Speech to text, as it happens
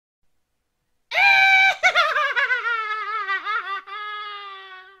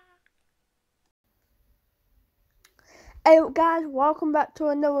Hey guys, welcome back to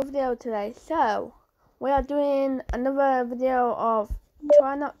another video today. So, we are doing another video of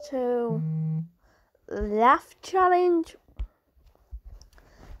try not to laugh challenge.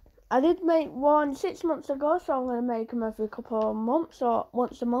 I did make one 6 months ago, so I'm going to make them every couple of months or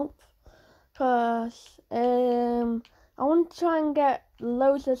once a month. Because I want to try and get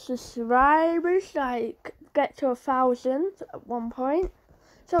loads of subscribers, like get to 1,000 at one point.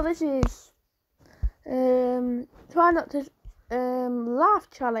 So this is try not to laugh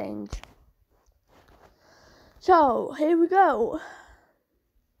challenge. So here we go.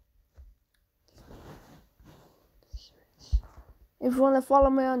 If you want to follow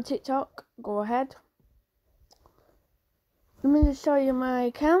me on TikTok, go ahead. Let me just show you my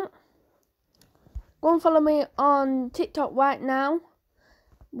account. Go and follow me on TikTok right now.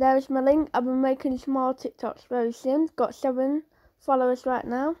 There is my link. I've been making small TikToks very soon. Got 7 followers right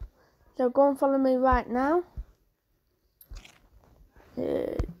now. So go and follow me right now.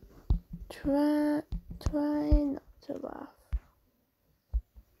 Try not to laugh.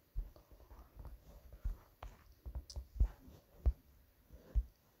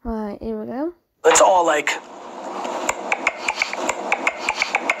 Right, here we go. It's all like...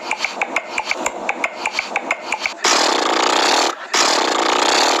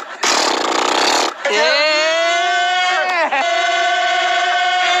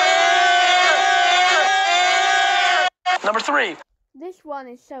 Number 3. This one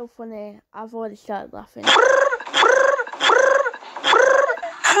is so funny. I've already started laughing.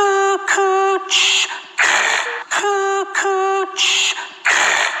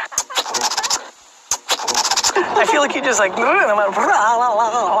 I feel like you just like...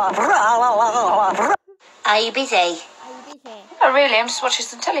 Are you busy? Not really, I'm just watching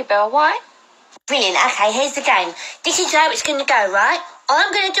some telly, Bill. Why? Brilliant. Okay, here's the game. This is how it's going to go, right?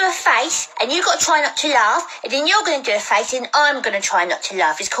 I'm going to do a face, and you've got to try not to laugh, and then you're going to do a face, and I'm going to try not to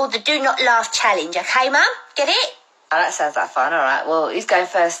laugh. It's called the Do Not Laugh Challenge, okay, Mum? Get it? Oh, that sounds like fun. All right, well, who's going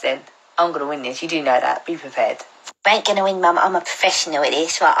first then? I'm going to win this. You do know that. Be prepared. I ain't going to win, Mum. I'm a professional at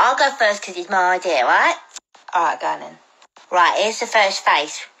this. Right, I'll go first because it's my idea, right? All right, go on then. Right, here's the first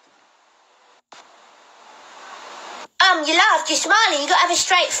face. You laughed, you're smiling, you got to have a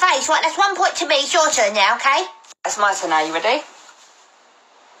straight face. Right, that's 1 point to me, it's your turn now, okay? That's my turn now, you ready?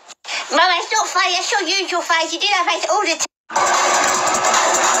 Mum, it's not funny, that's your usual face, you do that face all the time.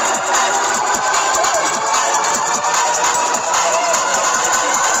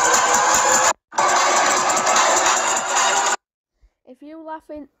 If you're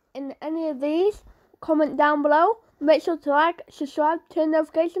laughing in any of these, comment down below. Make sure to like, subscribe, turn the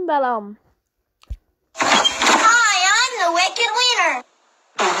notification bell on. The wicked winner.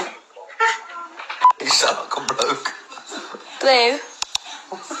 You sound like a bloke. Blue.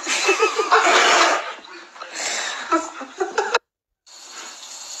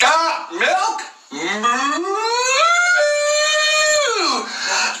 Milk?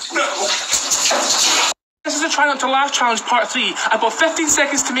 This is a Try Not to Laugh Challenge Part 3. I've got 15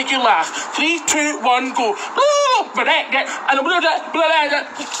 seconds to make you laugh. 3, 2, 1, go.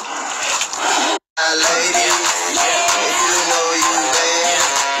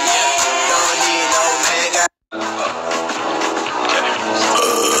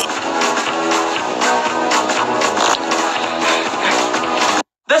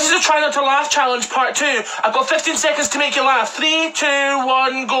 This is a Try Not to Laugh Challenge Part 2. I've got 15 seconds to make you laugh. 3, 2,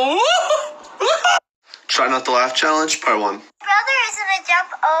 1, go. Try Not to Laugh Challenge Part 1. Brother is going to jump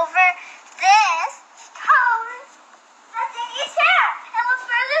over this stone that's in his hair. And without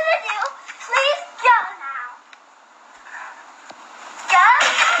further ado, please go now. Go.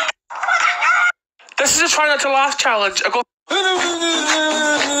 This is a Try Not to Laugh Challenge. I've got...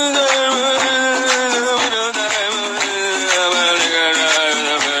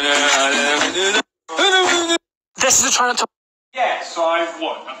 This is a Try Not to... Yes, I've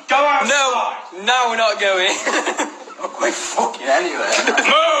won. Go outside. No, we're not going. Not quite fucking anywhere.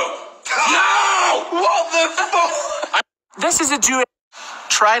 Move! No! What the fuck? This is a duet.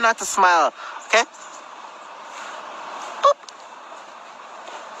 Try not to smile, okay?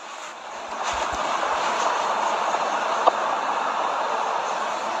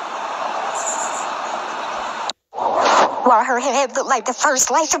 Well, her head looked like the first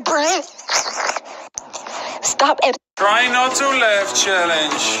slice of bread. Stop it. Try not to laugh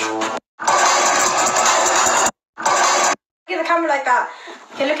challenge. Get the camera like that.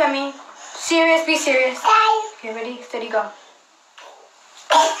 Okay, look at me. Serious, be serious. Okay, ready, steady, go.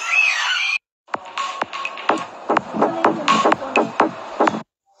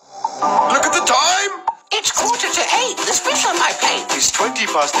 Look at the time! It's 7:45. 8. There's fish on my plate. It's 20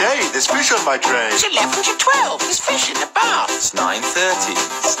 past 8. There's fish on my tray. It's 11 to 12. There's fish in the bath. It's 9:30.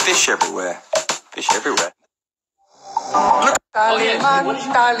 There's fish everywhere. Fish everywhere. I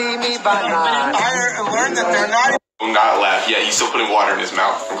learned that they're not. Not laugh. Yeah, he's still putting water in his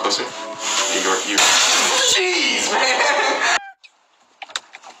mouth. Come closer. You. Jeez, man.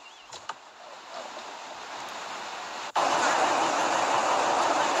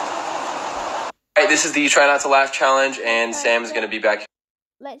 Alright, this is the Try Not to Laugh challenge, and Sam's going to be back.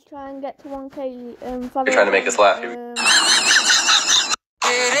 Let's try and get to 1K. You're trying to make us laugh here.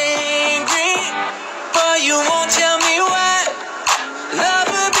 Get angry, but you won't tell me why. Love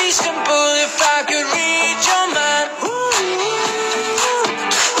would be simple if I could read your mind.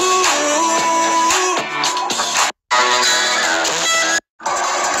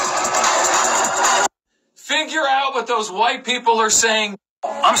 Figure out what those white people are saying.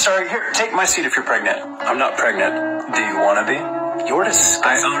 I'm sorry, here, take my seat if you're pregnant. I'm not pregnant. Do you want to be? You're disgusting.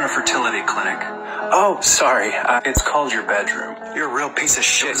 I own a fertility clinic. Oh, sorry. It's called your bedroom. You're a real piece of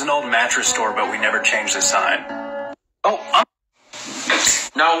shit. It was an old mattress store, but we never changed the sign. Oh,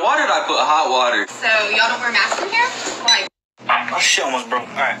 Now, why did I put hot water? So, y'all don't wear masks in here? Why? my shit almost broke.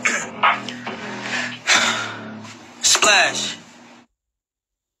 All right. Splash.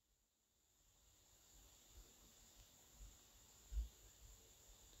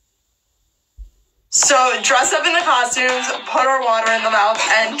 So, dress up in the costumes, put our water in the mouth,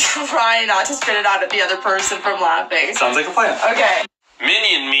 and try not to spit it out at the other person from laughing. Sounds like a plan. Okay.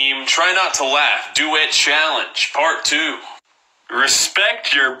 Minion meme, try not to laugh. Duet challenge, part 2.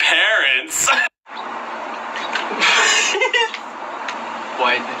 Respect your parents.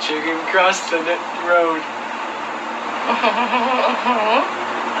 Why'd the chicken cross the road?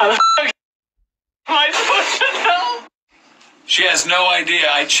 How the fuck am I supposed to know? She has no idea.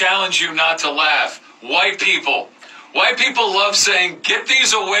 I challenge you not to laugh. White people love saying, "Get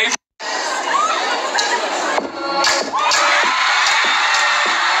these away."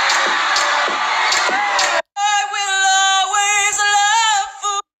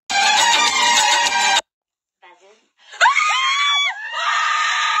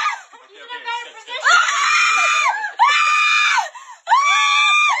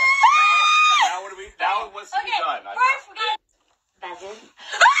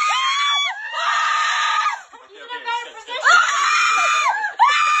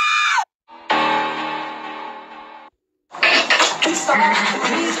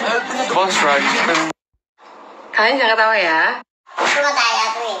 Bus ride. Kalian jangan ketawa ya. Cuma tanya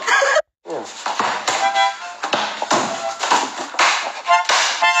tuh.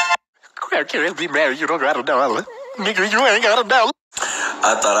 Can't be married. You don't got a dollar. Nigga, you ain't got a dollar.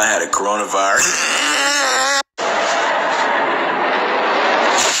 I thought I had a coronavirus.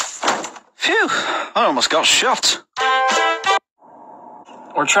 Phew, I almost got shot.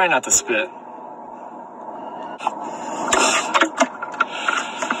 Or try not to spit.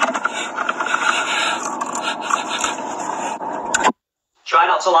 Try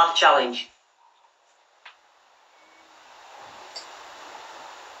not to laugh challenge.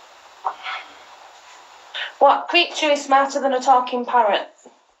 What creature is smarter than a talking parrot?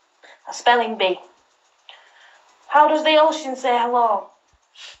 A spelling bee. How does the ocean say hello?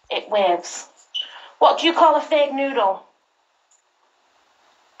 It waves. What do you call a fake noodle?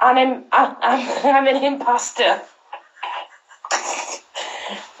 I'm an imposter.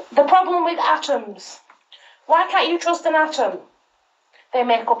 The problem with atoms. Why can't you trust an atom? They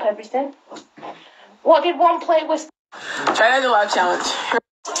make up everything. What did one play with? Try not to laugh challenge.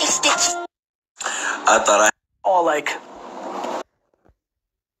 I thought I... All like...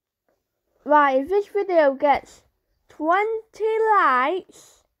 Right, if this video gets 20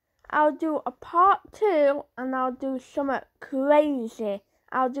 likes, I'll do a part 2 and I'll do something crazy.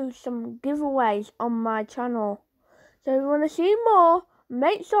 I'll do some giveaways on my channel. So if you want to see more,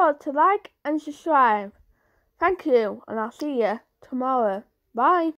 make sure to like and subscribe. Thank you, and I'll see you tomorrow. Bye.